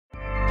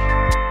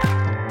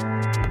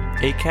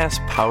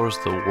Acast powers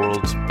the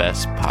world's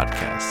best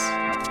podcasts.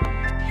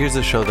 Here's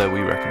a show that we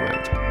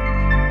recommend.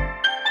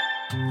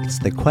 It's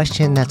the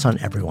question that's on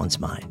everyone's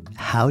mind.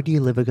 How do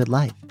you live a good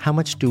life? How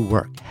much do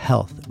work,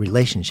 health,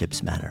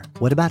 relationships matter?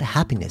 What about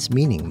happiness,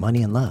 meaning,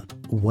 money, and love?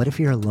 What if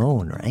you're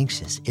alone or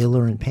anxious, ill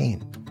or in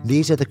pain?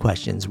 These are the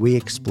questions we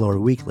explore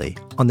weekly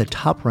on the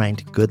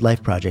top-ranked Good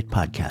Life Project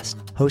podcast,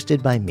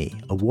 hosted by me,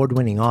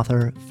 award-winning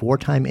author,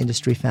 four-time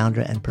industry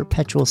founder, and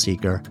perpetual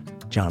seeker,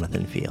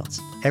 Jonathan Fields.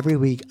 Every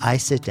week, I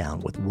sit down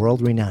with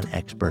world-renowned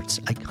experts,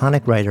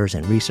 iconic writers,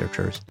 and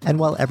researchers, and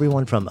while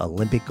everyone from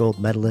Olympic gold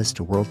medalists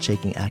to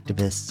world-shaking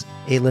activists,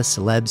 A-list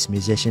celebs,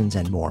 musicians,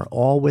 and more,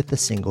 all with a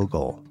single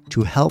goal: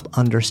 to help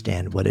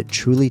understand what it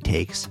truly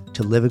takes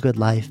to live a good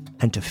life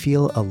and to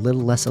feel a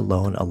little less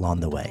alone along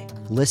the way.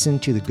 Listen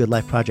to the Good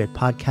Life Project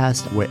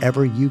podcast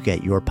wherever you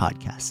get your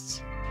podcasts.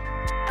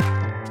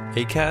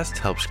 Acast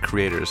helps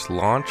creators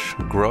launch,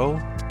 grow,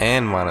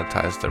 and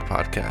monetize their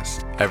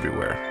podcasts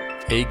everywhere.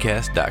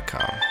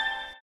 Acast.com.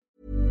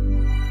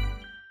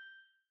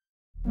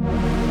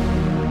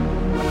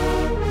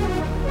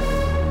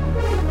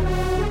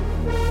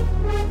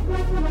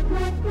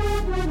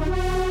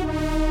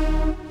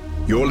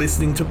 You're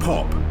listening to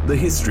Pop, The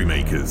History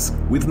Makers,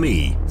 with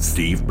me,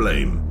 Steve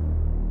Blame.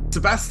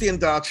 Sebastian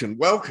Darchan,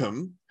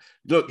 welcome.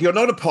 Look, you're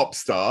not a pop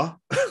star,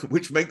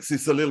 which makes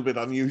this a little bit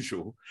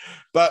unusual,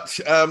 but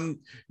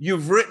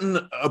you've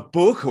written a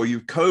book, or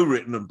you've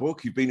co-written a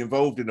book, you've been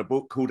involved in a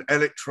book called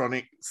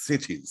Electronic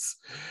Cities,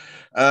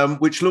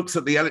 which looks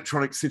at the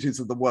electronic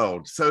cities of the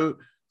world. So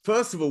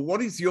first of all,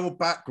 what is your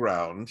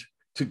background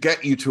to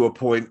get you to a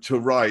point to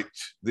write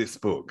this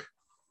book?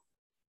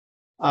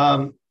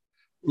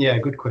 Yeah,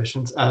 good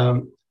questions.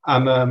 I'm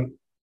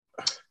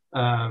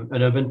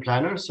an urban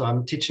planner, so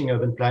I'm teaching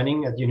urban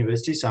planning at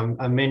university. So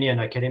I'm mainly an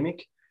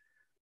academic,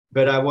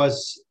 but I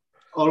was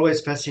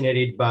always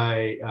fascinated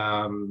by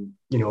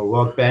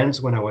rock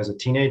bands when I was a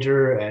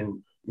teenager,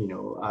 and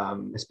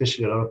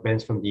especially a lot of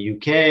bands from the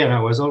UK. And I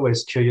was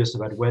always curious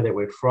about where they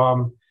were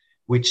from,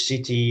 which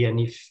city, and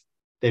if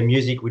their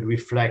music would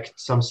reflect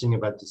something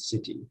about the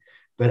city.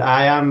 But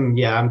I'm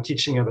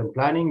teaching urban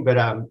planning, but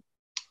I'm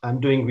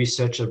doing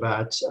research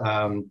about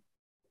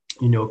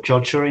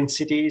culture in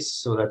cities.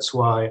 So that's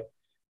why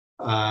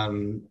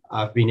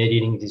I've been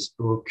editing this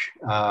book.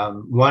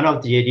 One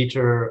of the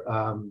editor,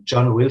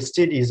 John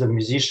Wilstead, is a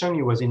musician.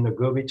 He was in the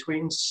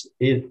Go-Betweens,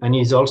 and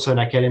he's also an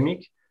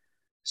academic.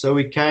 So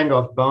we kind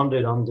of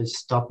bonded on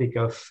this topic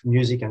of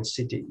music and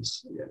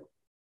cities. Yeah.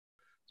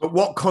 But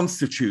what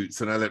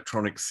constitutes an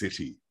electronic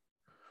city?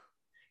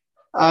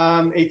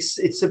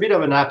 It's a bit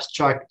of an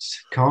abstract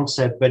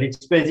concept, but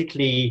it's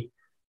basically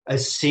a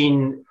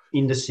scene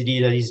in the city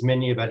that is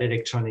mainly about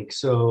electronics.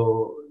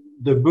 So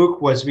the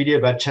book was really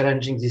about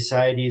challenging this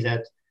idea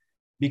that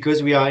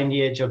because we are in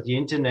the age of the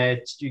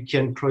internet, you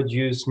can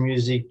produce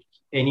music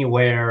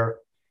anywhere.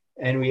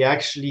 And we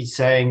actually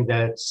saying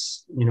that,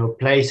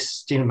 place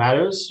still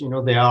matters.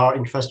 There are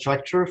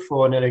infrastructure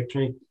for an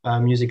electronic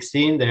music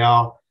scene. There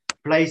are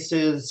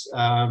places,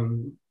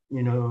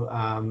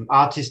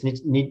 artists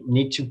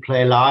need to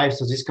play live.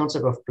 So this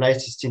concept of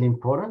place is still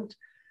important.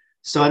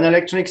 So an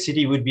electronic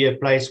city would be a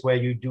place where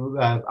you do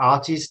have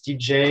artists,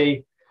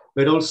 DJ,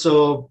 but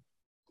also,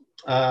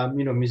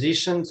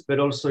 musicians, but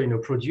also,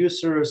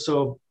 producers.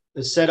 So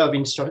a set of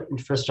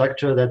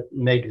infrastructure that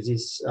makes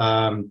this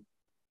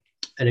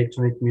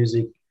electronic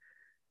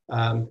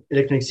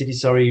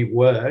city,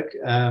 work.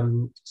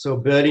 So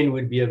Berlin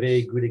would be a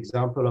very good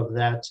example of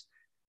that.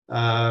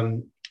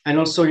 And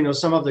also,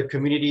 some of the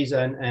communities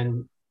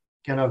and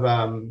kind of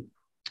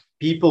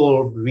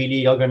people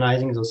really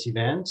organizing those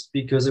events,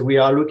 because we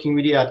are looking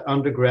really at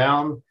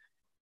underground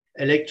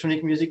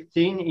electronic music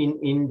scene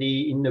in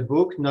the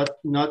book.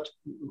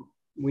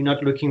 We're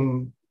not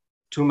looking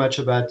too much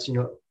about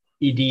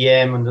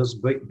EDM and those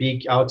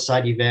big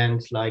outside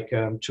events like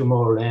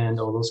Tomorrowland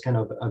or those kind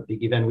of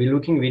big events. We're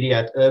looking really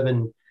at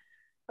urban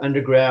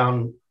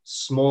underground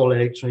small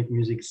electronic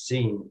music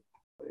scene.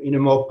 In a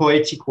more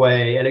poetic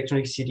way,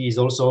 electronic city is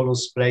also all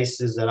those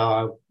places that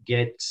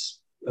get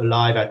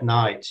alive at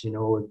night,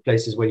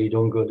 places where you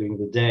don't go during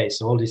the day.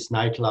 So all this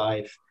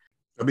nightlife.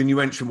 I mean, you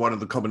mentioned one of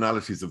the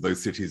commonalities of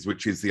those cities,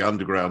 which is the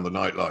underground, the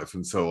nightlife,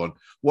 and so on.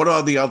 What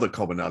are the other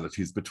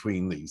commonalities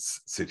between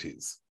these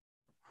cities?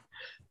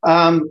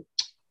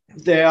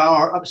 There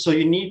are, so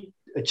you need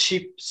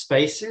cheap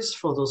spaces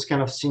for those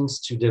kind of scenes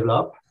to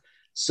develop.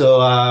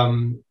 So,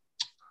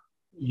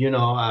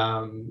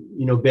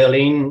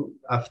 Berlin,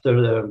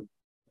 after the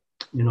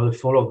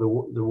fall of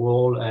the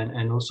wall,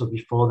 and also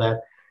before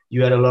that,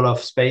 you had a lot of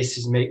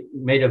spaces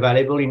made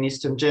available in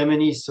Eastern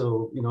Germany.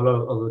 So, a lot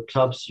of the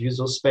clubs use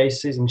those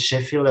spaces. In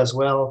Sheffield as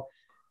well,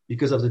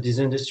 because of the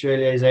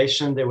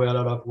disindustrialization, there were a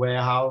lot of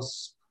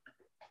warehouse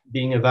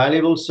being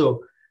available.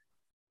 So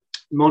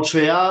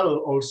Montreal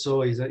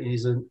also is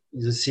a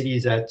city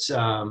that,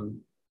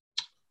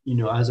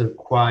 has a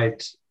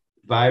quite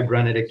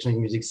vibrant electronic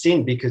music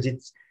scene, because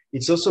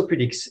it's also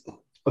pretty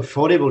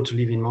affordable to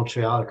live in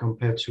Montreal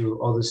compared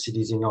to other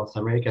cities in North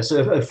America.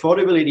 So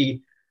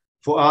affordability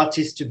for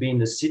artists to be in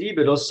the city,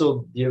 but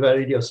also the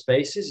availability of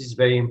spaces is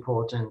very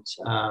important.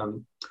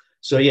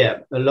 So yeah,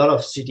 a lot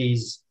of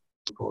cities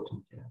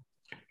important. Yeah.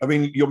 I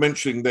mean, you're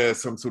mentioning there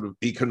some sort of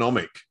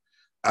economic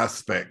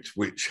aspect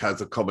which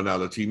has a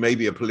commonality,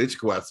 maybe a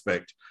political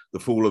aspect, the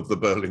fall of the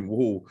Berlin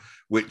Wall,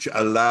 which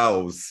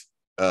allows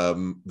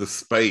the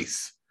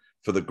space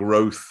for the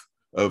growth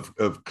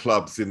of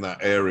clubs in that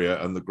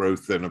area and the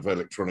growth then of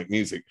electronic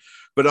music.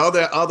 But are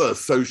there other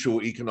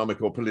social,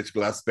 economic or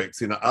political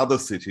aspects in other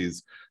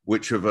cities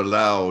which have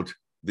allowed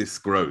this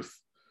growth?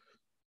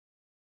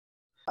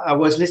 I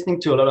was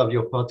listening to a lot of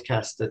your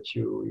podcasts that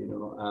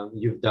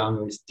you've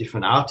done with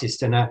different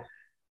artists, and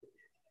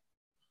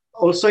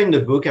also in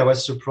the book I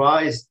was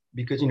surprised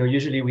because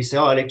usually we say,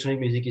 oh, electronic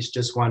music is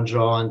just one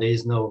genre and there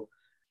is no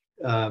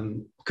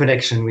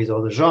connection with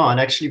other genres. And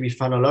actually we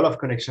found a lot of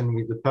connection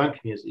with the punk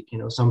music.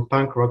 Some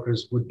punk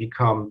rockers would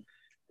become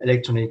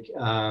electronic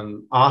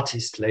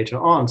artists later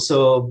on.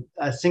 So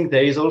I think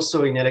there is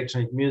also in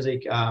electronic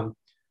music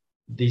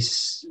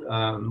this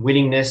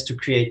willingness to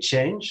create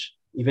change,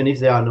 even if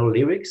there are no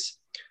lyrics.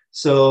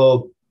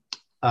 So,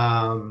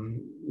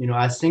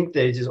 I think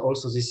there is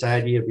also this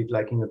idea, a bit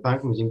like in the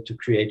punk music, to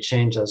create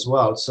change as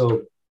well.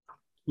 So,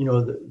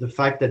 the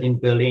fact that in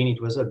Berlin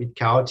it was a bit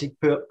chaotic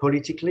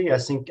politically, I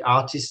think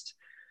artists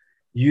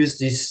use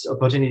this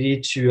opportunity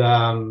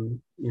to,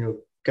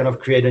 kind of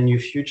create a new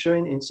future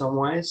in some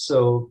ways.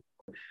 So,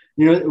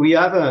 we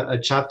have a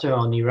chapter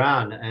on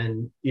Iran,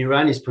 and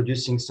Iran is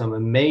producing some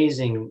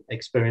amazing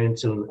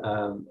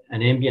experimental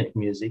and ambient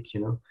music,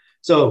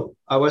 So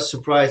I was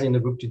surprised in the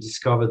book to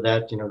discover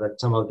that, that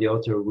some of the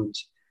author would,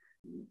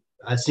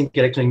 I think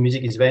electronic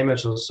music is very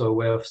much also a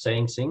way of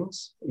saying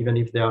things, even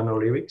if there are no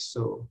lyrics.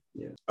 So,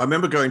 yeah. I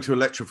remember going to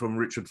a lecture from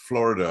Richard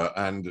Florida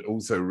and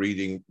also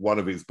reading one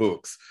of his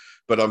books,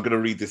 but I'm going to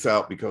read this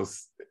out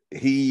because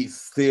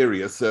his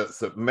theory asserts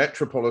that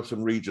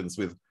metropolitan regions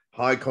with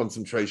high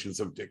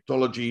concentrations of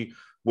technology,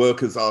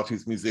 workers,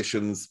 artists,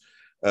 musicians,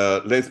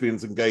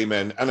 lesbians and gay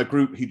men, and a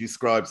group he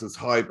describes as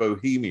high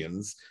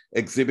bohemians,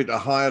 exhibit a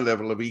higher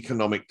level of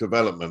economic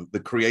development, the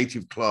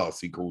creative class,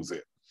 he calls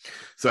it.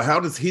 So how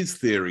does his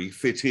theory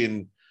fit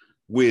in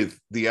with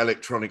the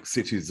electronic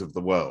cities of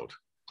the world?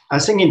 I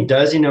think it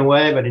does in a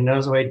way, but in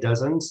another way it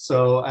doesn't.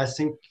 So I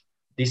think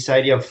this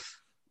idea of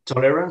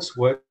tolerance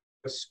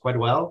works quite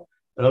well.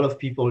 A lot of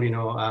people,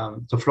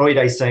 so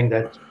Florida is saying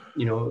that,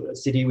 a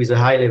city with a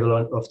high level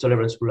of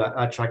tolerance will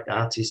attract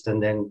artists,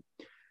 and then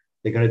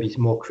they're going to be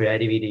more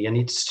creativity. And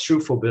it's true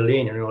for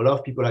Berlin. A lot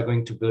of people are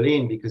going to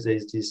Berlin because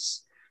there's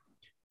this,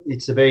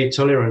 it's a very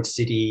tolerant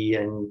city.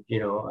 And,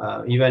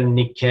 even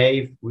Nick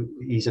Cave,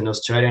 he's an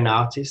Australian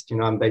artist,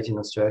 I'm based in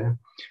Australia.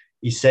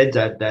 He said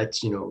that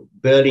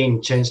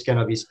Berlin changed kind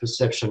of his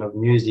perception of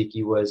music.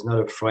 He was not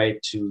afraid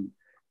to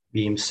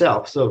be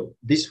himself. So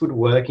this would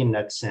work in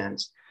that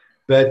sense.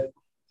 But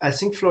I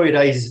think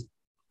Florida is,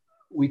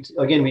 we're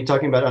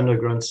talking about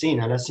underground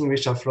scene, and I think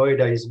Richard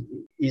Florida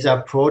his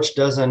approach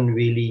doesn't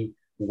really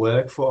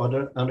work for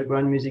other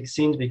underground music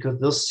scenes because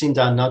those scenes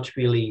are not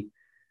really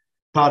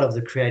part of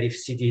the creative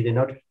city. They're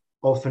not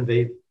often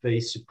very, very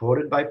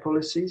supported by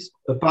policies,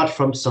 apart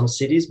from some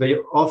cities, but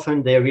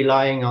often they're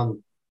relying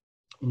on,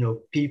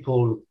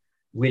 people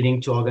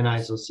willing to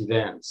organize those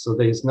events. So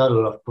there's not a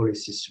lot of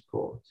policy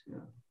support. Yeah.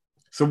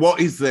 So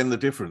what is then the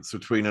difference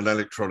between an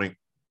electronic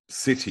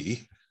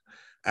city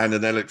and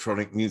an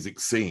electronic music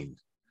scene?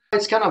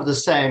 It's kind of the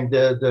same.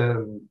 The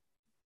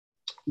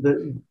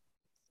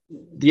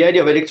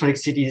idea of electronic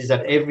cities is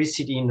that every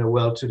city in the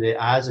world today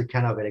has a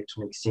kind of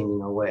electronic scene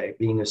in a way,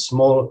 being a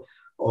small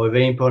or a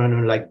very important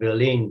one like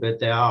Berlin,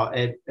 but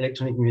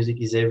electronic music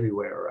is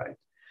everywhere,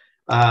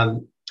 right?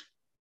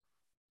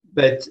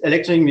 But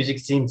electronic music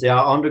scenes, there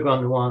are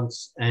underground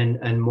ones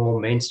and more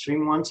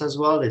mainstream ones as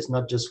well. There's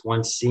not just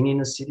one scene in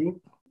a city.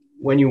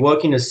 When you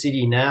walk in a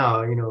city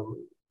now,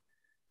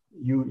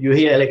 you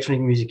hear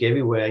electronic music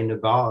everywhere in the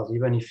bars,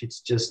 even if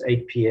it's just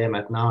 8 p.m.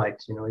 at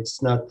night.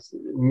 It's not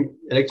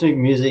electronic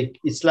music.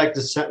 It's like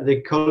the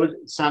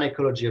sound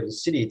ecology of the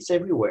city. It's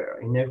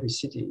everywhere in every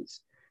city.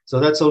 So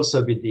that's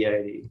also a bit the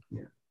idea.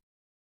 Yeah.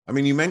 I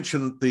mean, you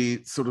mentioned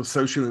the sort of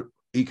social,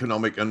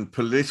 economic and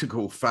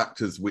political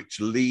factors which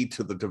lead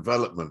to the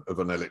development of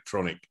an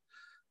electronic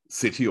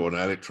city or an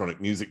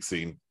electronic music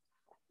scene.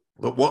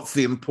 But what's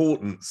the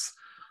importance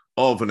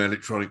of an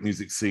electronic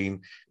music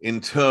scene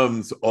in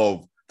terms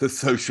of the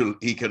social,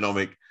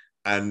 economic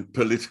and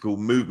political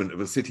movement of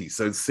a city?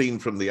 So seen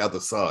from the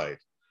other side.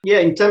 Yeah,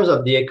 in terms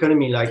of the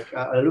economy, like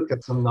I look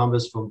at some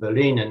numbers from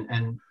Berlin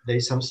and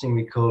there's something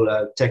we call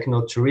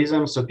techno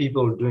tourism. So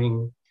people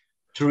doing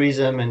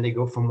tourism and they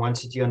go from one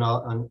city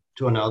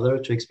to another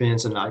to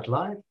experience a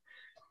nightlife.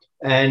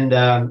 And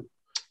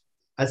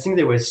I think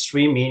there were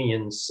 3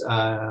 million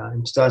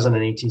in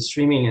 2018,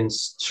 3 million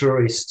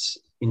tourists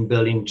in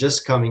Berlin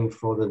just coming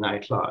for the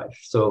nightlife.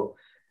 So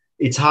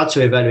it's hard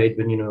to evaluate,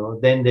 but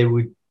then they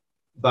would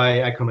buy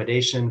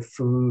accommodation,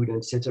 food,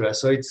 etc.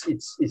 So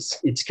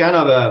it's kind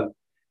of a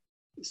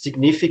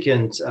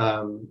significant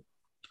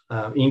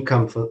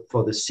income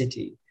for the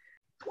city.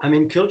 I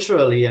mean,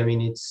 culturally, I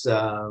mean, it's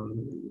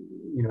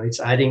it's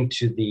adding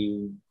to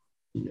the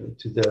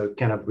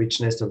kind of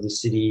richness of the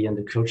city and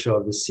the culture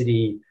of the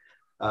city.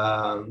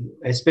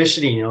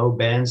 Especially,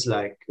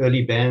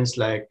 early bands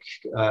like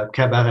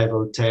Cabaret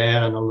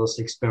Voltaire and all those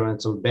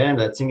experimental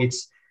bands. I think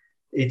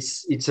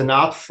it's an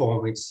art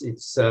form.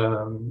 It's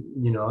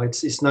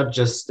not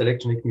just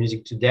electronic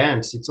music to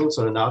dance. It's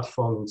also an art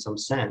form in some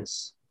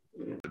sense.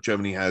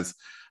 Germany has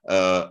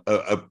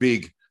a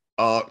big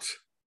art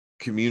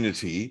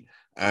community,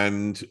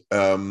 and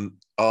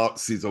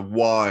arts is a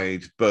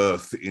wide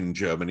berth in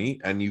Germany,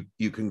 and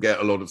you can get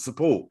a lot of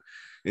support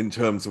in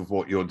terms of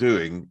what you're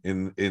doing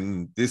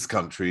in this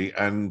country.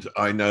 And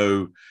I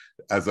know,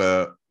 as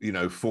a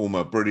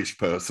former British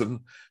person,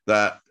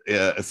 that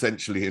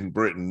essentially in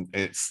Britain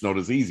it's not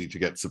as easy to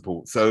get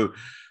support. So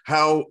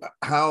how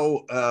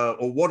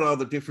or what are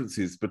the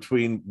differences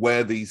between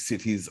where these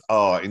cities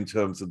are in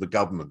terms of the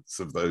governments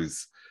of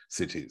those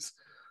cities?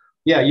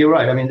 Yeah, you're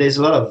right. I mean, there's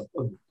a lot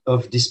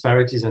of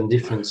disparities and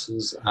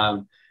differences.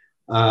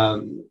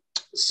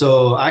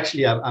 So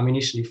actually, I'm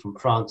initially from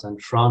France,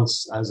 and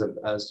France has a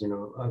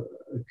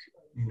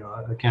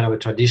kind of a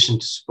tradition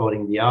to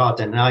supporting the art.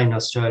 And now in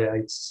Australia,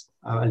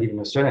 I live in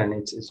Australia, and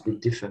it's a bit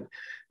different.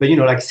 But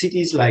like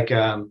cities like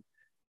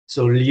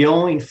so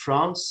Lyon in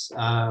France,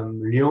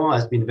 Lyon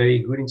has been very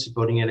good in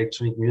supporting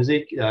electronic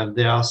music.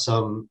 There are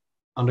some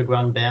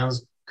underground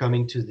bands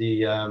coming to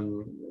the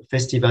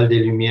Festival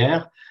des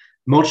Lumières.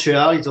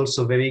 Montreal is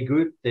also very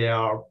good.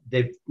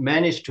 They've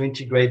managed to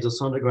integrate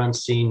those underground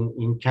scene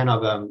in kind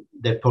of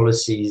their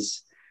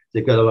policies.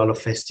 They've got a lot of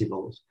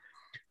festivals.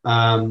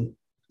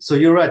 So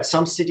you're right.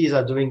 Some cities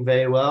are doing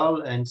very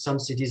well, and some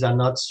cities are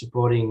not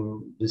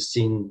supporting the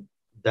scene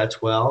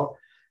that well.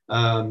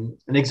 An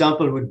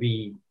example would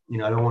be, I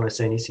don't want to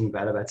say anything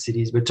bad about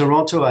cities, but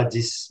Toronto had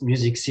these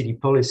music city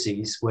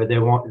policies where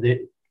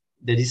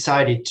they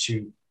decided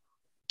to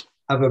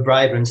have a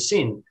vibrant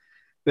scene.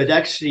 But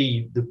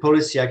actually, the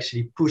policy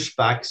actually pushed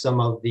back some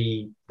of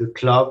the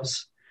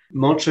clubs.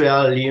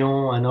 Montreal,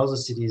 Lyon, and other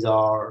cities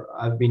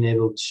have been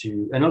able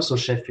to, and also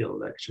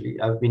Sheffield, actually,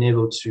 have been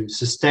able to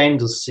sustain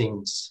those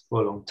scenes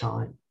for a long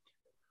time.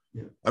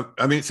 Yeah.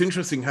 I mean, it's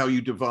interesting how you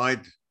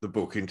divide the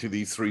book into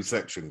these three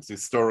sections: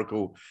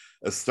 historical,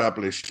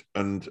 established,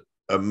 and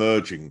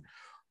emerging.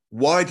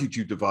 Why did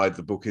you divide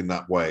the book in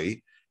that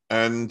way?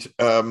 And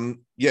can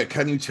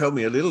you tell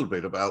me a little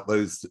bit about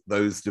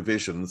those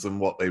divisions and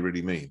what they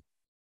really mean?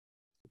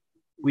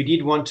 We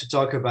did want to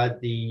talk about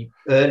the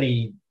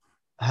early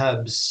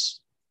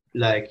hubs,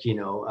 like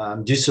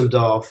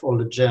Düsseldorf, all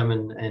the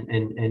German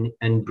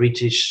and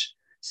British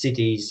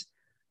cities.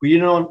 We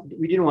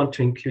didn't want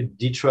to include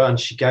Detroit and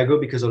Chicago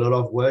because a lot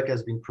of work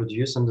has been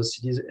produced on those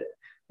cities.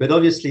 But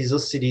obviously,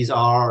 those cities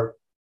are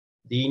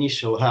the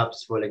initial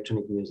hubs for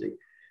electronic music.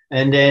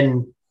 And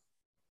then,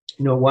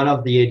 one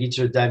of the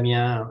editors,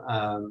 Damien,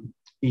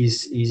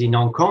 is in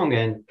Hong Kong,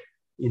 and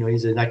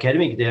he's an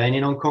academic there. And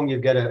in Hong Kong,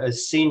 you've got a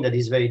scene that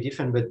is very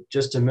different, but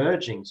just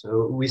emerging.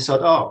 So we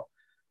thought,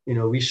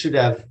 we should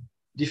have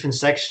different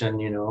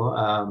section,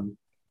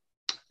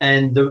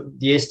 and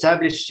the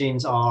established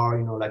scenes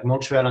are, like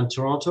Montreal and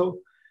Toronto.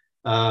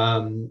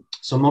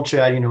 So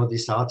Montreal,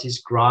 this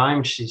artist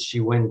Grime, she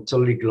went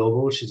totally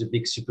global. She's a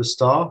big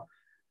superstar.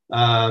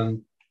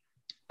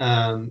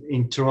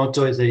 In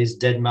Toronto, there is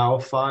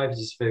Deadmau5,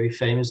 this very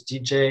famous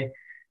DJ.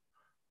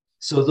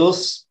 So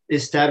those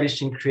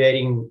established in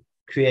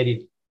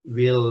created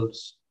real,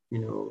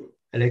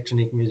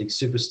 electronic music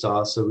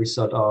superstars. So we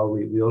thought,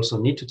 we also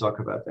need to talk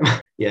about them.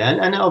 Yeah,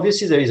 and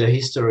obviously there is a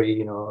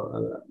history,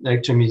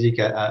 electronic music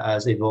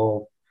has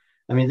evolved.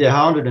 I mean, there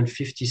are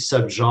 150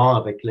 subgenres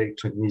of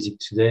electronic music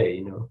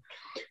today,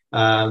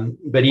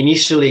 but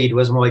initially it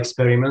was more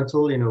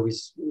experimental,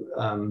 with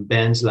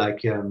bands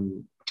like,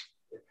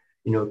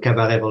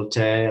 Cabaret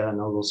Voltaire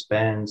and all those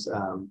bands.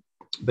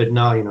 But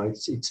now,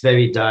 it's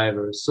very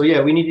diverse. So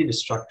yeah, we needed a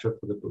structure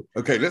for the book.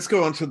 Okay, let's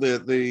go on to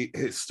the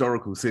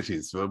historical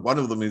cities. One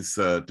of them is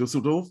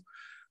Dusseldorf,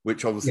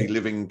 which obviously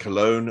living in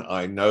Cologne,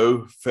 I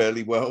know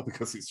fairly well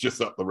because it's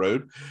just up the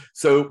road.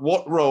 So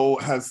what role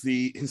has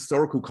the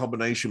historical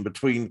combination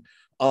between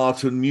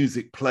art and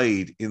music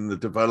played in the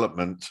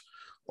development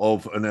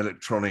of an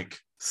electronic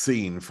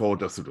scene for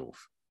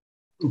Dusseldorf?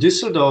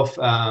 Dusseldorf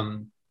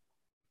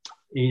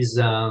is,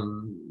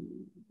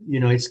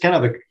 it's kind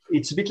of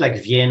it's a bit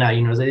like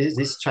Vienna, there is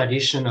this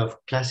tradition of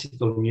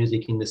classical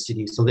music in the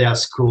city. So there are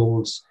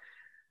schools.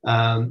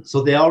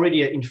 So there are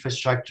already an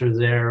infrastructure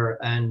there.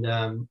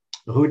 And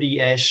Rudi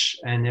Esch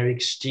and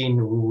Eric Steen,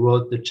 who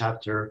wrote the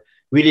chapter,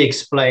 really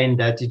explained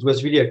that it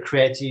was really a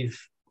creative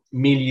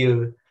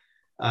milieu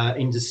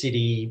in the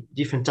city,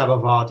 different type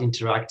of art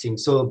interacting.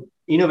 So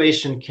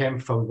innovation came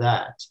from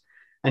that.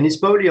 And it's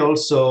probably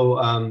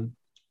also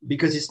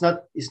because it's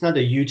not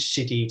a huge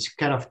city, it's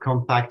kind of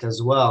compact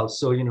as well.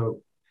 So,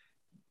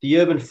 the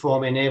urban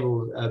form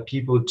enabled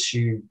people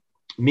to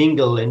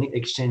mingle and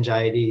exchange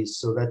ideas.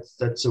 So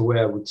that's the way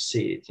I would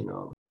see it,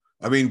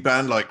 I mean,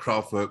 band like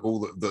Kraftwerk,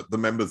 all the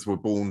members were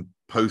born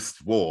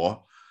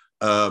post-war.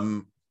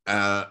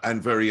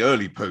 and very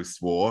early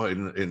post-war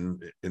in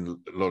a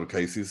lot of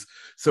cases.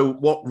 So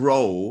what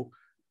role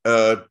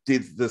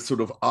did the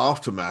sort of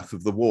aftermath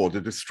of the war,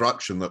 the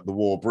destruction that the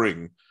war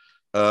bring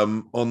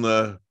on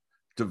the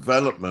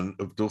development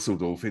of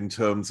Dusseldorf in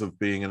terms of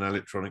being an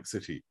electronic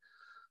city?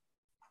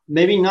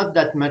 Maybe not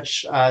that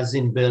much as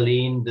in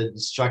Berlin, the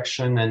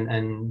destruction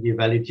and the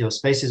availability of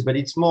spaces, but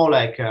it's more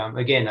like,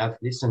 again, I've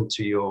listened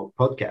to your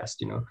podcast,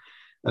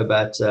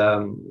 about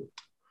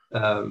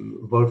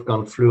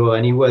Wolfgang Flür,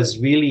 and he was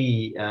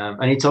really,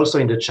 and it's also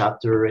in the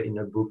chapter in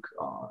the book,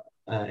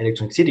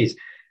 Electronic Cities,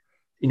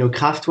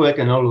 Kraftwerk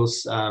and all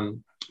those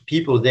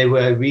people, they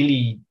were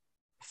really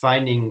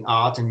finding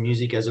art and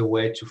music as a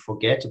way to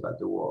forget about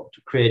the war,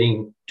 to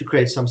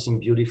create something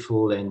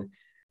beautiful, and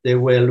they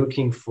were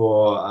looking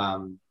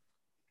for,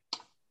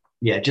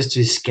 just to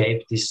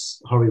escape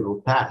this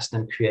horrible past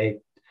and create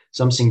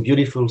something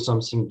beautiful,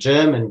 something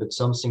German, but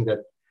something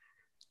that,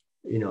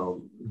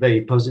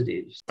 very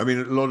positive. I mean,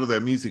 a lot of their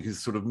music is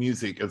sort of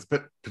music, as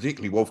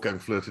particularly Wolfgang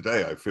Flür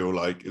today, I feel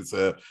like, is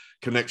a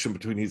connection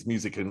between his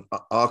music and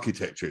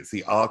architecture. It's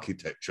the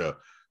architecture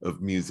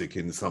of music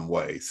in some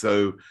way.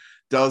 So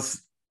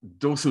does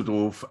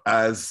Dusseldorf,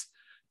 as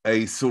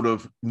a sort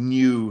of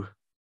new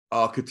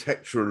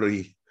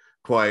architecturally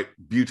quite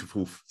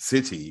beautiful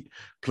city,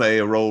 play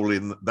a role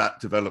in that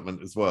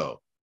development as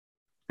well?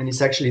 And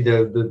it's actually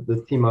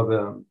the theme of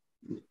a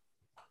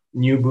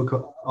new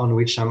book on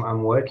which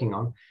I'm working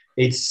on.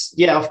 It's,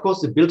 of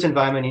course, the built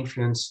environment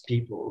influenced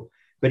people,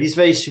 but it's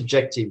very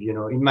subjective.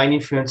 It might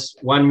influence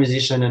one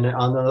musician and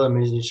another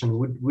musician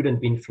wouldn't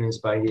be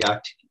influenced by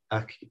the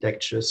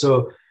architecture.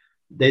 So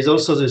there's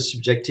also the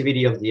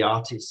subjectivity of the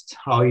artist,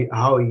 how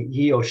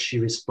he or she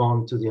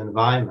responds to the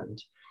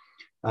environment.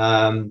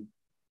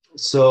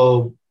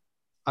 So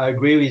I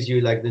agree with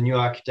you, like the new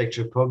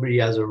architecture probably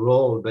has a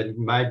role, but it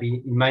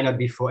might not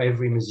be for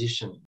every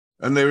musician.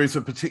 And there is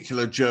a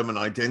particular German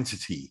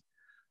identity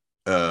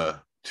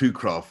to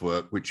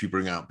Kraftwerk, which you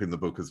bring up in the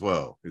book as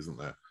well, isn't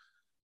there?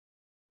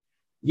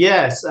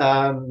 Yes,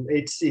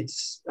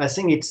 it's. I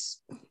think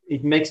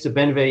it makes the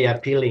band very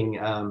appealing,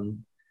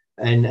 and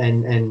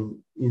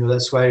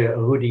that's why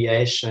Rudi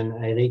Esch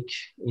and Eric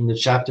in the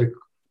chapter,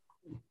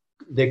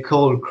 they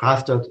call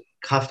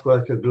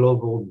Kraftwerk a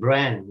global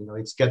brand.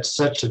 It's got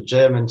such a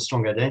German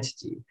strong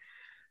identity.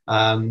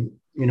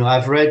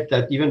 I've read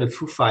that even the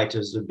Foo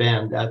Fighters, the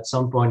band, at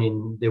some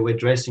point they were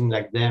dressing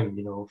like them,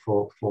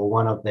 for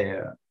one of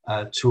their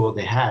tour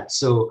they had.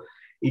 So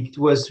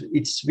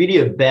it's really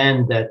a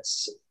band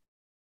that's,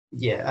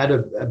 had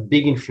a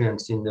big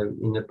influence in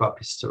the pop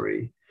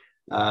history.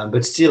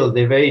 But still,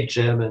 they're very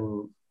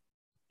German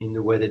in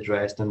the way they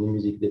dressed and the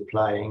music they're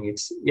playing.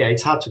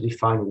 It's hard to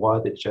define why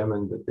they're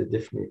German, but they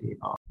definitely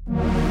are.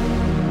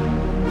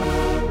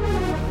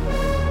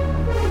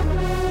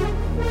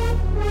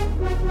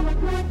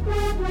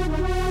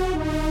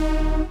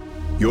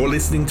 You're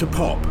listening to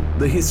Pop,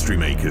 the History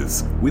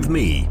Makers, with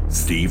me,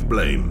 Steve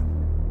Blame.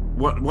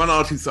 One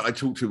artist that I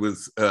talked to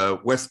was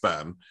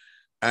Westbam,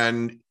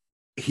 and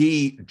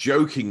he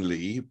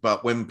jokingly,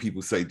 but when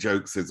people say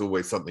jokes, there's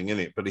always something in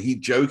it, but he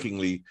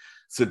jokingly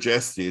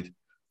suggested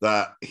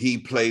that he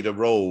played a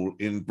role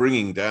in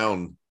bringing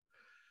down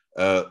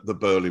the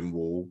Berlin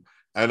Wall.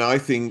 And I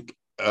think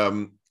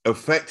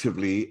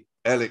effectively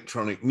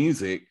electronic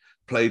music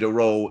played a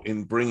role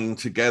in bringing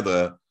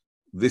together,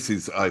 this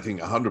is, I think,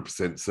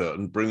 100%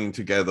 certain, bringing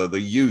together the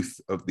youth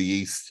of the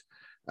East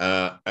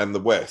and the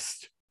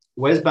West.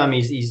 Westbam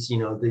is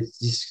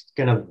this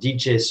kind of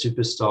DJ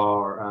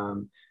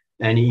superstar,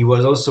 and he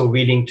was also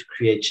willing to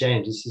create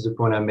change. This is a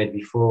point I made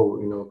before,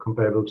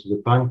 comparable to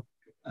the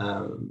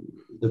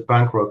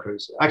punk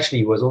rockers. Actually,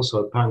 he was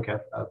also a punk,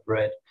 I've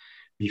read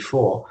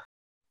before.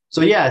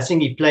 So I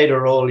think he played a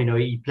role.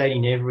 He played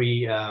in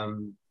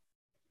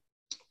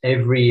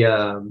every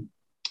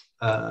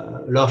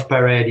Love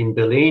Parade in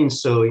Berlin.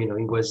 So, he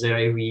was there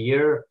every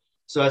year.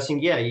 So I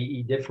think,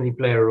 he definitely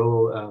played a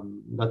role,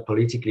 not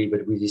politically,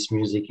 but with his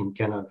music and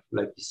kind of,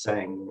 like he's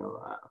saying,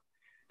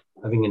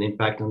 having an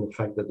impact on the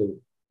fact that the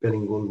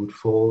Berlin Wall would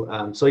fall.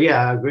 I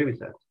agree with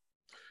that.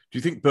 Do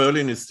you think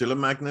Berlin is still a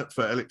magnet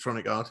for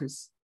electronic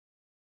artists?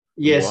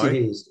 Yes, it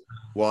is.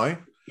 Why?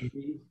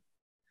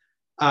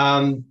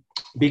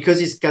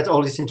 Because it's got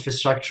all this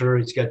infrastructure.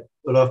 It's got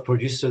a lot of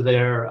producers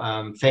there,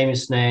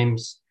 famous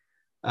names.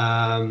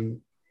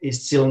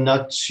 It's still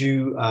not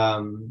too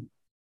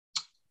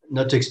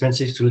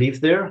expensive to live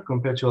there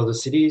compared to other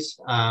cities,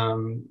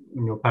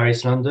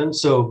 Paris, London.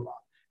 So,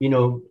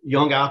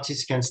 young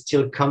artists can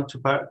still come to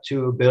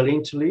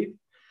Berlin to live.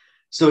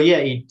 So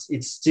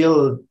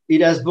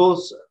it has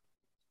both,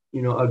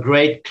 a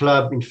great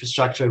club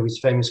infrastructure with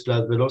famous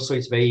clubs, but also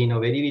it's very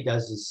innovative. It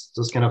has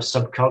those kind of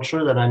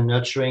subculture that are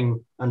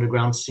nurturing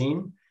underground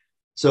scene.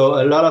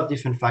 So a lot of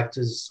different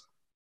factors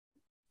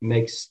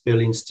makes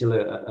Berlin still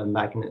a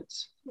magnet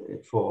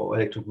for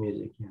electronic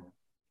music. Yeah.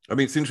 I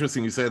mean, it's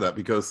interesting you say that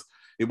because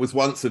it was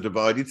once a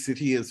divided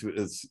city, as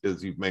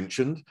you've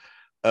mentioned.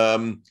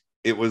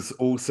 It was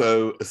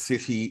also a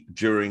city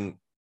during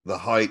the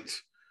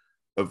height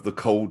of the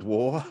Cold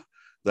War.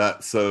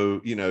 that,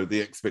 so, you know,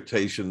 the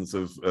expectations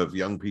of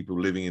young people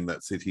living in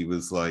that city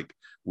was like,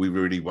 we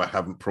really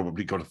haven't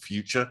probably got a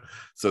future.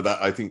 So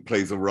that, I think,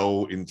 plays a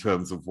role in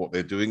terms of what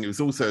they're doing. It was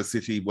also a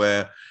city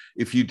where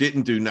if you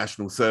didn't do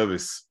national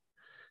service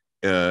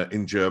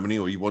in Germany,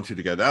 or you wanted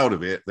to get out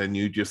of it, then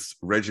you just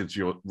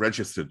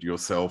registered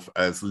yourself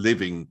as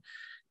living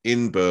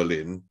in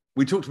Berlin.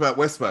 We talked about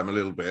Westbam a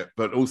little bit,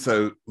 but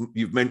also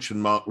you've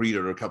mentioned Mark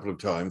Reeder a couple of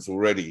times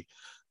already.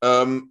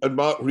 And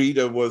Mark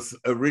Reeder was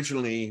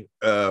originally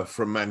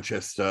from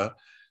Manchester,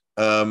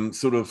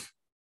 sort of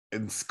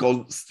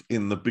ensconced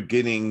in the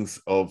beginnings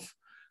of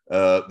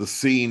the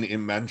scene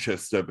in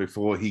Manchester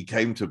before he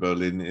came to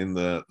Berlin in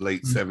the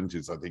late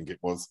 70s, I think it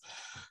was.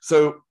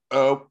 So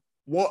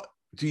what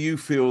do you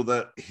feel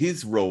that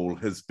his role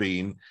has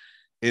been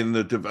in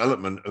the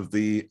development of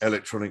the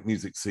electronic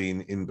music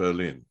scene in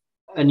Berlin?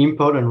 An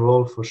important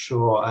role for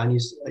sure. And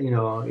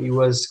he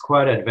was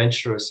quite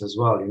adventurous as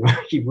well.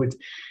 He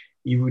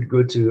would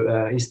go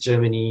to East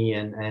Germany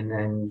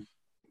and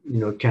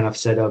kind of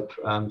set up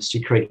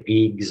secret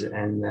gigs.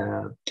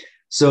 And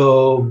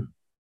so,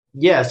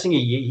 yeah, I think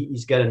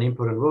he's got an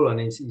important role, and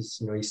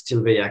he's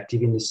still very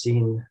active in the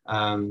scene.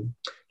 I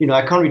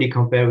can't really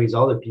compare with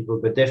other people,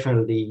 but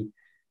definitely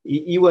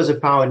he was a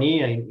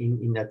pioneer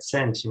in that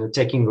sense,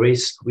 taking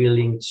risk,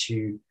 willing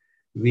to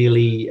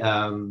really,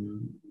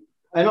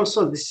 and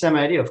also the same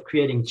idea of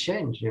creating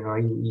change.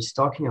 He's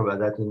talking about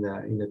that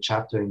in the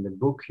chapter in the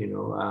book.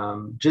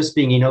 Just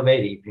being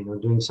innovative,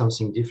 doing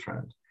something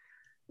different.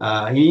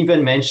 He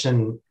even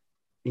mentioned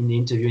in the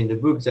interview in the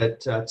book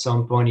that at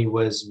some point he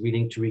was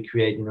willing to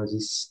recreate,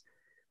 this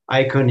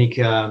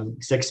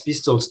iconic Sex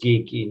Pistols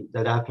gig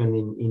that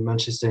happened in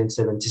Manchester in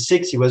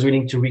 '76. He was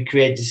willing to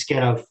recreate this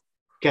kind of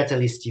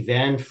catalyst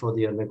event for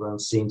the underground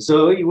scene.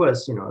 So he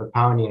was, a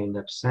pioneer in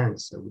that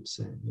sense, I would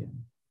say. Yeah.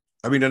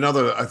 I mean,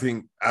 another, I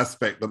think,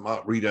 aspect that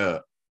Mark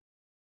Reeder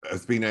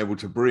has been able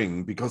to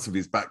bring, because of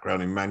his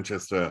background in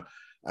Manchester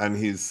and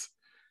his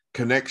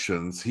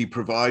connections, he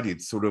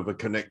provided sort of a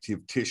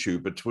connective tissue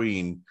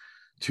between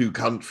two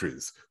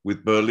countries,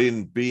 with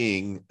Berlin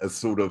being a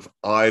sort of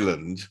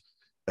island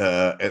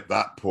at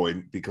that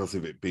point, because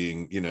of it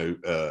being,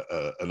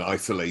 an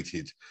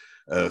isolated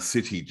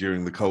city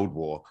during the Cold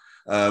War.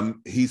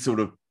 He sort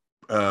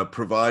of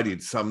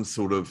provided some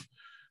sort of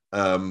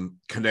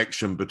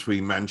connection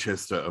between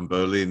Manchester and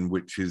Berlin,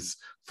 which is,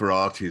 for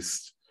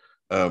artists,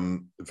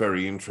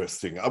 very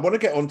interesting. I want to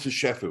get on to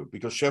Sheffield,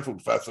 because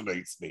Sheffield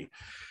fascinates me,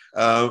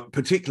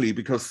 particularly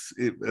because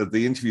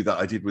the interview that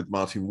I did with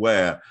Martin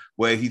Ware,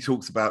 where he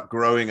talks about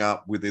growing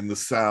up within the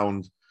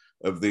sound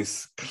of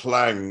this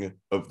clang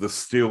of the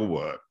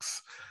steelworks.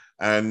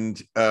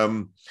 And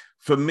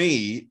for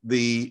me,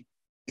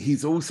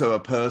 he's also a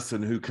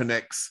person who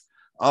connects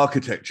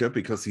architecture,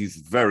 because he's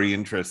very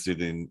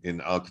interested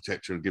in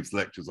architecture and gives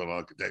lectures on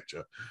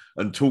architecture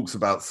and talks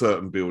about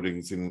certain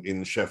buildings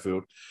in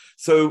Sheffield.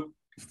 So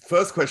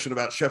first question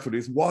about Sheffield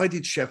is, why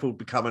did Sheffield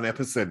become an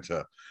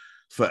epicenter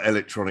for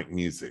electronic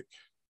music?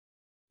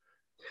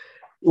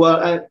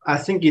 Well, I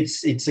think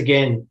it's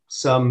again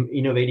some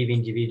innovative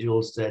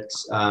individuals that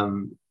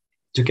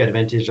took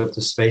advantage of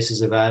the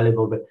spaces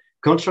available. But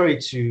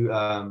contrary to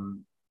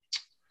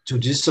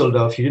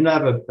Düsseldorf, you didn't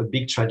have a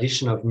big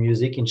tradition of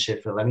music in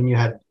Sheffield. I mean, you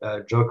had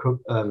Joe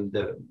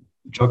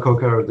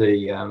Cocker,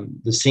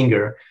 the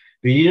singer,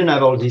 but you didn't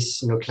have all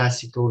this,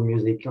 classical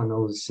music and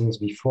all these things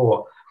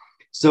before.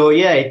 So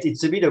yeah,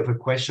 it's a bit of a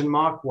question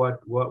mark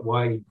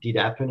why it did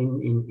happen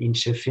in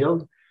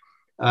Sheffield.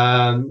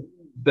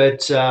 But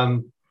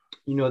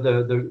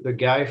the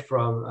guy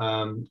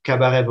from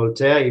Cabaret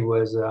Voltaire, he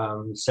was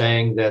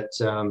saying that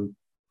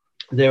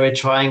they were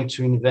trying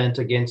to invent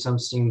again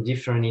something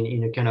different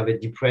in a kind of a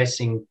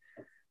depressing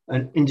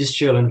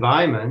industrial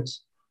environment,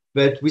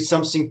 but with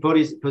something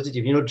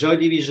positive. Joy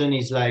Division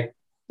is like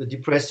the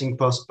depressing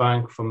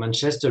post-punk from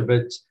Manchester,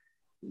 but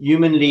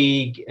Human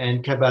League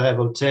and Cabaret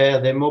Voltaire,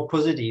 they're more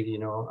positive,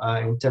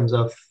 in terms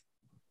of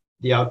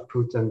the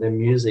output and the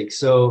music.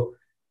 So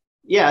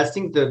yeah, I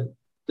think the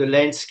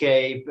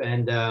landscape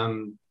and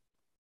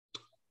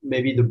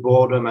maybe the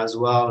boredom as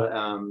well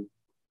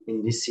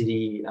in this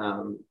city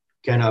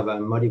kind of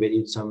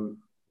motivated some,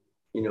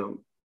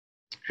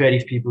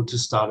 creative people to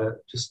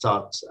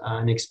start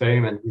an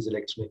experiment with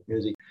electronic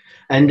music.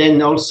 And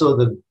then also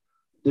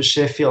the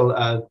Sheffield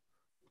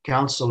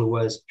Council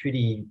was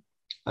pretty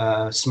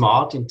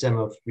smart in terms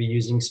of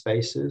reusing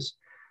spaces,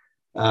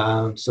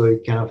 so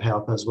it kind of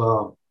helped as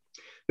well.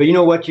 But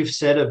what you've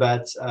said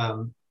about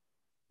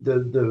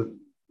the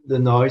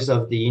noise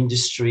of the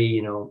industry,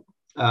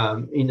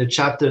 in the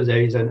chapter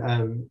there is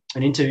an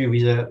interview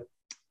with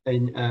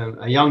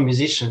a young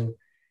musician,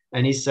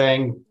 and he's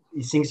saying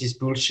he thinks it's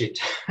bullshit.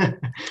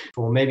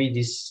 For maybe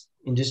this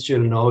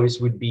industrial noise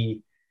would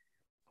be,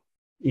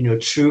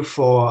 true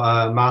for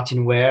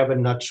Martin Ware, but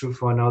not true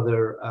for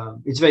another.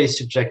 It's very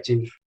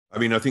subjective. I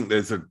mean, I think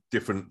there's a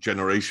different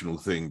generational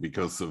thing,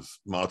 because of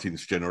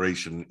Martin's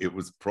generation. It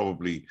was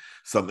probably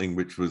something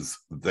which was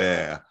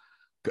there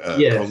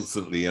Yes.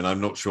 constantly, and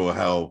I'm not sure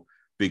how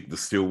big the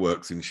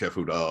steelworks in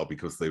Sheffield are,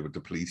 because they were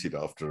depleted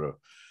after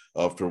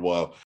a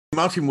while.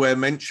 Martin Ware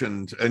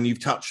mentioned, and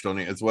you've touched on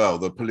it as well,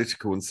 the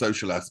political and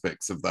social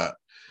aspects of that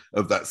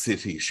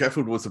city.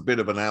 Sheffield was a bit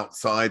of an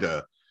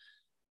outsider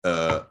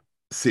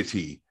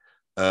city,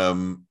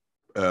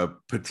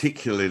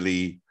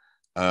 particularly,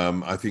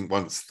 I think,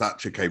 once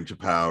Thatcher came to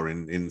power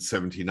in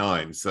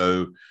 79.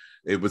 So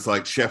it was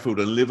like Sheffield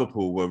and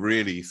Liverpool were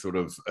really sort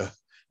of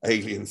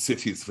alien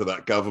cities for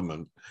that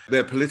government.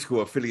 Their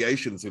political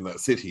affiliations in that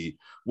city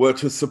were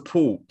to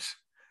support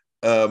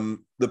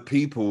the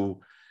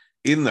people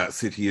in that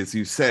city, as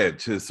you said,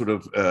 to sort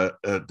of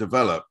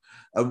develop.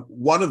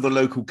 One of the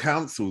local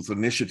council's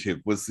initiative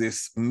was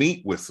this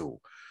meat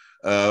whistle,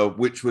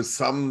 which was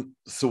some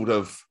sort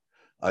of,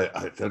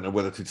 I don't know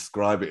whether to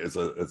describe it as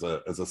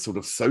a sort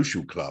of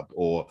social club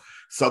or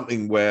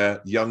something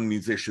where young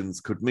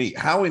musicians could meet.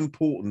 How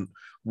important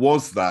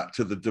was that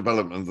to the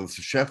development of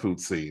the Sheffield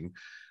scene,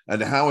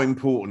 and how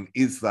important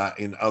is that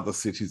in other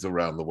cities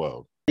around the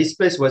world? This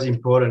place was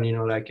important,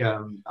 like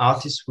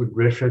artists would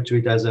refer to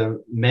it as a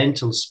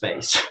mental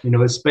space,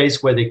 a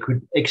space where they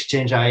could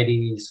exchange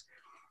ideas.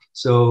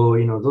 So,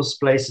 those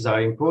places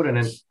are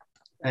important.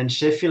 And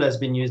Sheffield has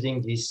been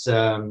using these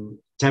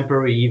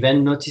temporary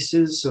event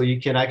notices. So you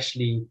can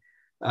actually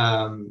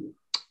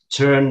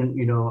turn,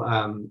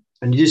 an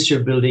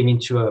industrial building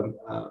into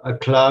a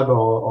club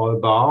or a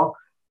bar,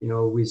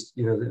 with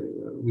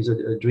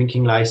a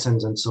drinking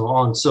license and so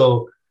on.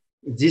 So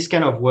this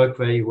kind of worked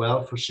very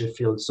well for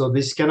Sheffield. So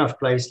this kind of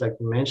place, like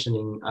you're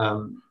mentioning,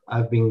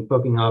 have been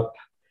popping up.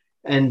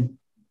 And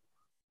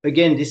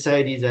again, this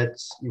idea that,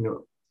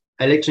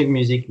 electronic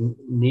music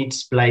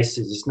needs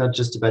places. It's not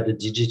just about the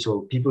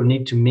digital. People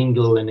need to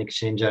mingle and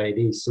exchange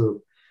ideas.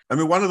 So, I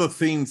mean, one of the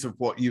themes of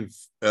what you've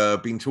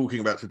been talking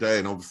about today,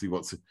 and obviously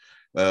what's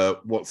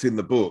in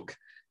the book,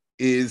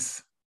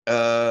 is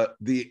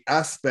the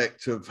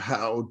aspect of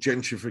how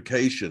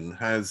gentrification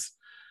has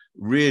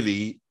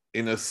really,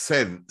 in a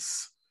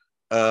sense,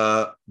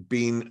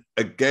 been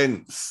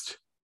against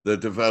the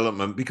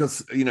development,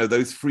 because,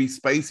 those free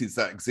spaces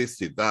that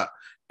existed, that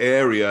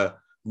area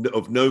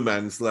of no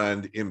man's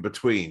land in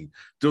between.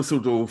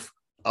 Dusseldorf,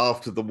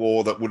 after the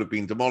war, that would have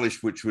been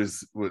demolished, which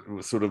was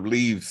sort of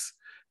leaves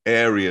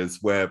areas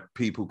where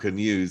people can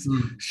use.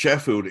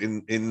 Sheffield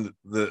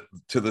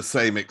to the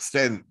same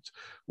extent,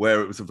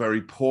 where it was a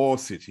very poor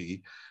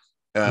city,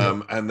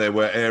 and there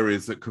were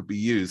areas that could be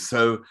used.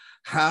 So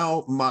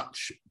how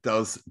much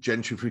does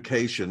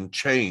gentrification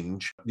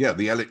change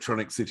the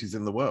electronic cities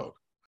in the world?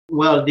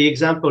 Well, the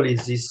example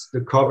is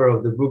the cover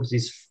of the book,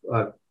 this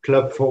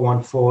Club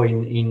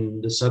 414 in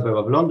the suburb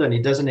of London.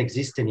 It doesn't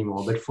exist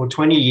anymore, but for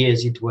 20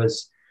 years it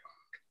was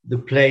the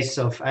place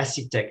of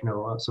acid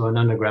techno, so an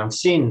underground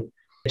scene.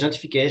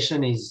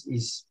 Gentrification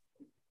is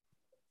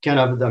kind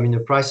of,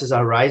 the prices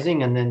are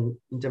rising, and then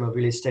in terms of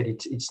real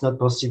estate, it's not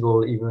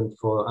possible even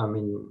for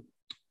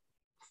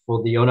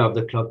the owner of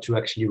the club to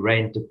actually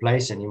rent the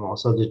place anymore.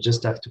 So they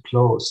just have to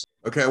close.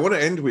 Okay, I want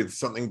to end with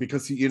something,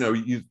 because,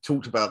 you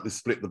talked about this,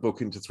 split the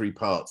book into 3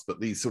 parts, but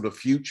these sort of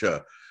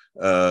future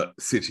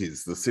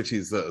cities, the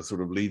cities that are sort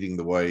of leading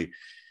the way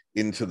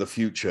into the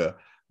future,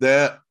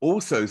 they're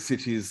also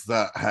cities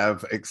that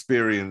have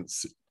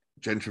experienced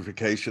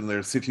gentrification. There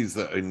are cities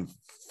that are in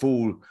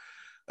full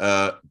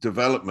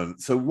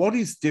development. So what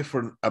is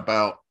different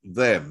about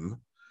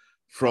them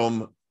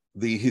from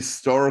the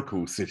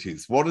historical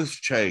cities? What has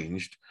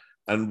changed,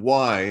 and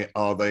why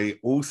are they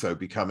also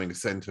becoming a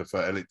center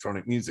for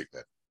electronic music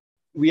then?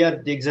 We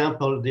had the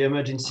example, the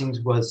emerging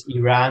things was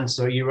Iran.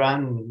 So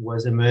Iran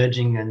was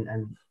emerging,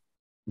 and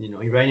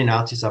Iranian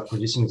artists are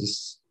producing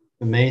this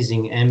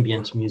amazing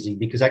ambient music,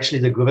 because actually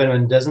the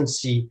government doesn't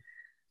see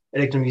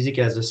electronic music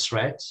as a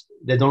threat.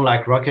 They don't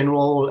like rock and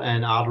roll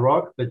and hard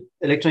rock, but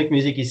electronic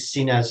music is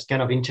seen as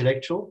kind of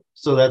intellectual.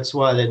 So that's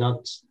why they're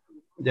not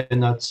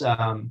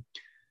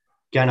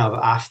kind of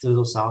after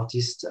those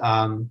artists.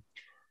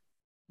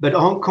 But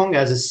Hong Kong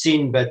has a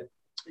scene, but,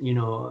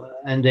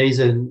 and there is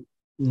a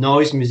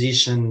noise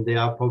musician. There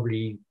are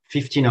probably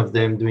 15 of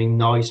them doing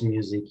noise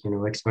music,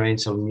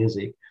 experiential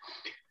music.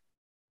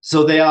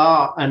 So they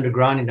are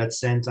underground in that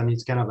sense, and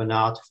it's kind of an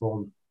art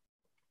form.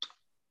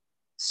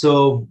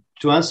 So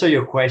to answer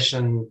your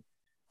question,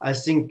 I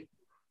think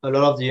a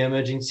lot of the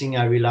emerging things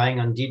are relying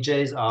on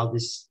DJs, are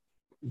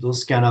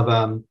those kind of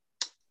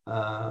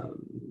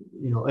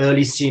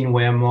early scene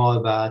were more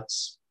about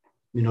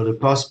the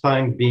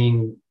post-punk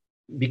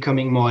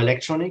becoming more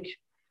electronic.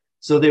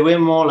 So they were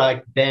more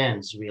like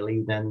bands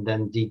really than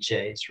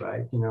DJs,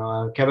 right?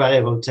 Cabaret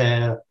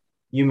Voltaire,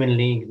 Human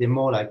League, they're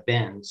more like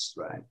bands,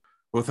 right?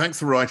 Well, thanks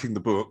for writing the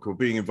book, or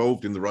being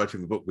involved in the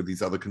writing of the book with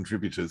these other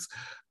contributors.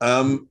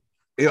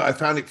 I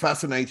found it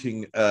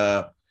fascinating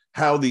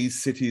how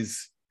these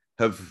cities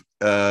have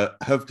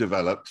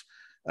developed,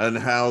 and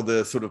how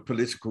the sort of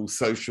political,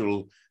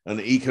 social,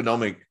 and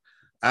economic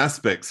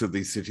aspects of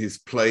these cities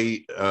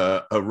play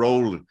a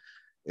role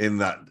in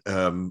that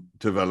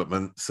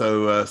development.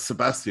 So,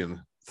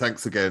 Sebastian,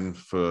 thanks again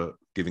for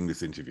giving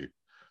this interview.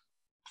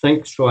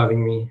 Thanks for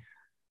having me,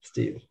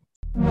 Steve.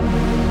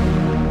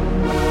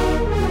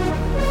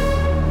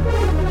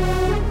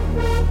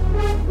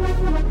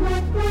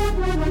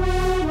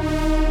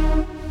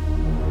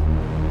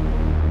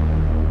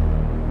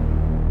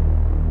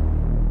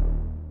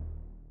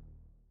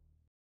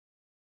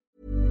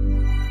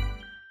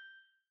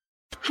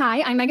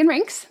 Hi, I'm Megan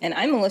Rinks. And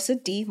I'm Melissa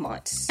D.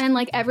 Montz. And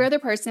like every other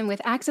person with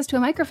access to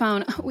a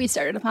microphone, we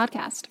started a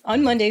podcast.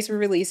 On Mondays, we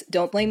release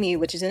Don't Blame Me,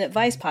 which is an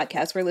advice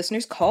podcast where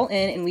listeners call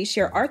in and we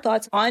share our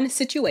thoughts on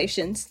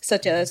situations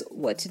such as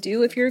what to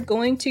do if you're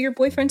going to your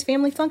boyfriend's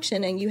family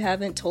function and you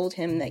haven't told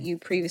him that you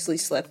previously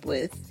slept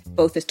with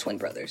both his twin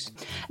brothers.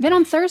 Then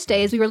on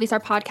Thursdays, we release our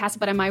podcast,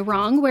 But Am I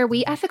Wrong?, where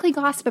we ethically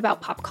gossip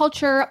about pop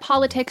culture,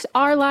 politics,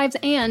 our lives,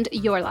 and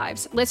your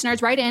lives.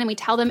 Listeners write in and we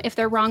tell them if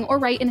they're wrong or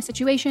right in a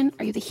situation.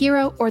 Are you the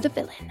hero or the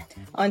villain?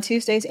 On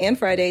Tuesdays and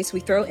Fridays, we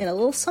throw in a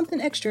little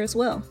something extra as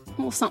well.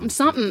 Well,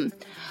 something.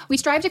 We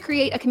strive to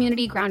create a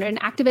community grounded in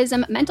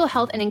activism, mental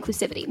health, and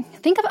inclusivity.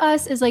 Think of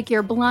us as like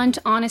your blunt,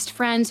 honest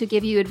friends who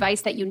give you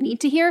advice that you need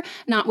to hear,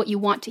 not what you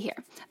want to hear.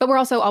 But we're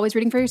also always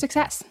rooting for your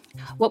success.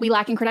 What we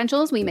lack in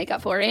credentials, we make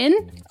up for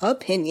in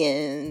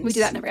opinions. We do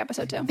that in every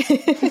episode too.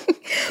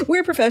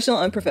 We're professional,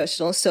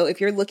 unprofessional. So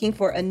if you're looking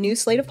for a new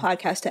slate of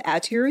podcasts to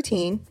add to your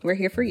routine, we're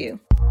here for you.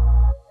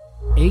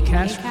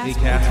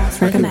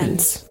 Acast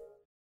recommends.